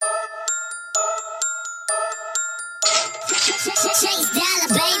Chase dollar,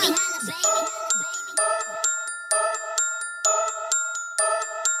 baby.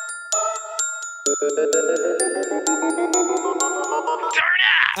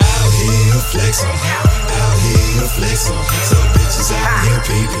 Out here flexing, out here flexing. Some bitches out here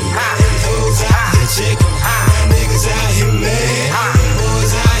peeping, hoes out here checking. My niggas out here mad, boys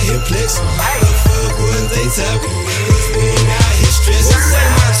out here flexing. The fuck was they talking? Cause we ain't out here stressing.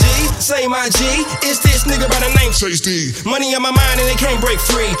 Say my G, it's this nigga by the name Chase D. Money on my mind and it can't break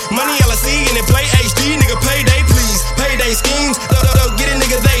free. Money all I see and it play HD. Nigga payday please, payday schemes. Get a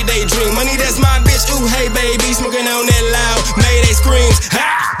nigga they dream. Money that's my bitch, ooh hey baby. Smoking on that loud, mayday screams.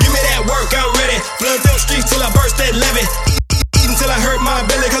 Ha! Give me that work, I'm ready. Flood them streets till I burst that levy. Eating till I hurt my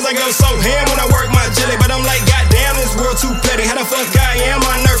belly, cause I go so ham when I work my jelly. But I'm like, goddamn, this world too petty. How the fuck I am?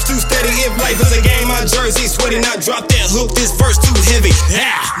 My nerves too steady. If life is a game, my jersey sweaty. Now drop that hook, this verse too heavy.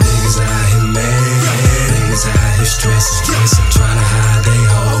 Niggas out here mad, niggas out here stressing. Tryna hide they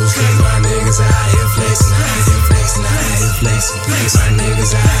hoes, cause my niggas out here flexing. Out here flexing, out here flexing. My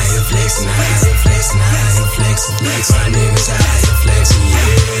niggas out here flexing, out here flexing, out here flexing. My niggas out here flexing,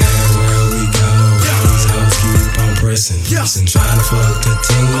 yeah. Where we go, these hoes keep on pressing. Tryna fuck the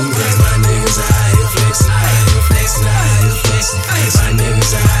team, cause my niggas out here flexing, out here flexing, out here flexing. My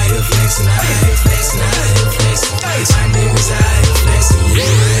niggas out here flexing, out here flexing, out here flexing. My niggas out here flexing,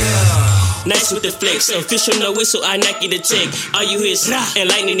 yeah. Nice with the flex, official no whistle, I Nike the check. All you hear is rah and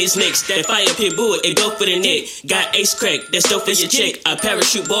lightning is next. That fire pit bullet, it go for the neck. Got ace crack, that's dope for your check. I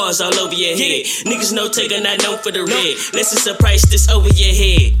parachute bars all over your head. Niggas no taker, not known for the red. Less is a price that's over your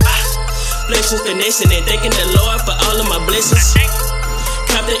head. Flexing, finessing, and thanking the Lord for all of my blessings.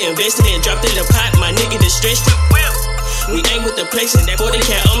 Copped it, invested and dropped it in the pot, my nigga distressed. We ain't with the placing, that 40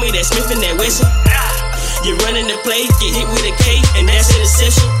 cat on me, that Smith and that Wesson. You running the play, get hit with a K, and that's an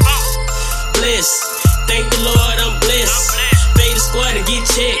exception. Bless, thank the Lord, I'm blessed. Fade the squad to get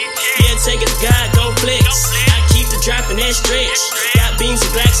checked. Yeah, take it to God, don't flex. I keep the drop and that stretch.